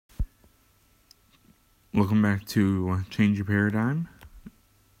Welcome back to Change Your Paradigm.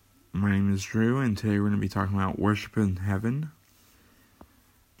 My name is Drew, and today we're going to be talking about worship in heaven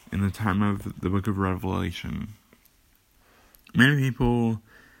in the time of the book of Revelation. Many people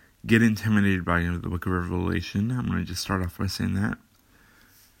get intimidated by the book of Revelation. I'm going to just start off by saying that.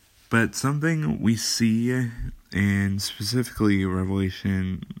 But something we see, and specifically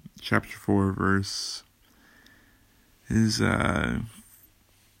Revelation chapter 4 verse is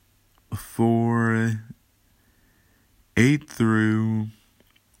 8 through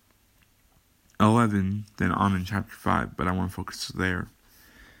 11, then on in chapter 5, but I want to focus there,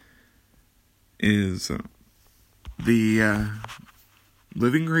 is the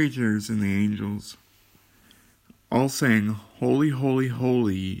living creatures and the angels all saying, "Holy, holy,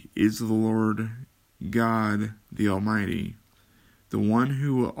 holy is the Lord God the Almighty, the one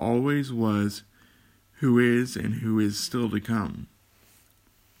who always was, who is, and who is still to come."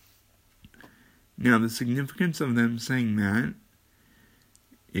 Now, the significance of them saying that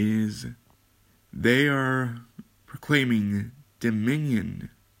is they are proclaiming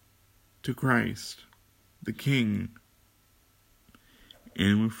dominion to Christ, the King.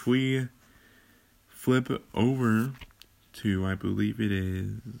 And if we flip over to, I believe it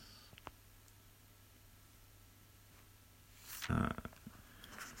is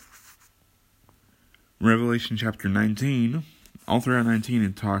Revelation chapter 19, all throughout 19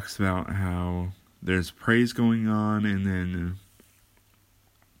 it talks about how there's praise going on, and then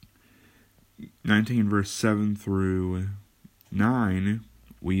 19 verse 7 through 9,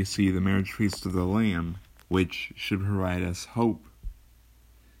 we see the marriage feast of the Lamb, which should provide us hope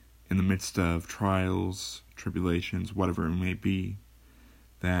in the midst of trials, tribulations, whatever it may be,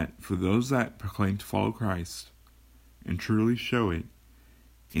 that for those that proclaim to follow Christ and truly show it,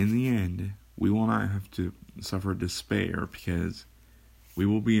 in the end, we will not have to suffer despair, because we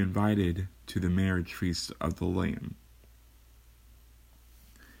will be invited to the marriage feast of the Lamb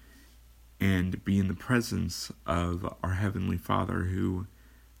and be in the presence of our Heavenly Father, who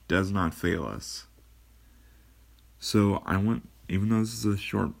does not fail us. So even though this is a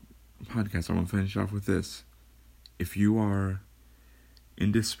short podcast, I want to finish off with this. If you are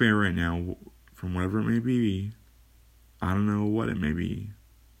in despair right now, from whatever it may be, I don't know what it may be,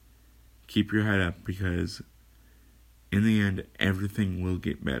 keep your head up, because in the end, everything will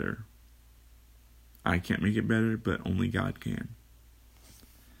get better. I can't make it better, but only God can.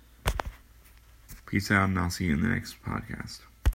 Peace out, and I'll see you in the next podcast.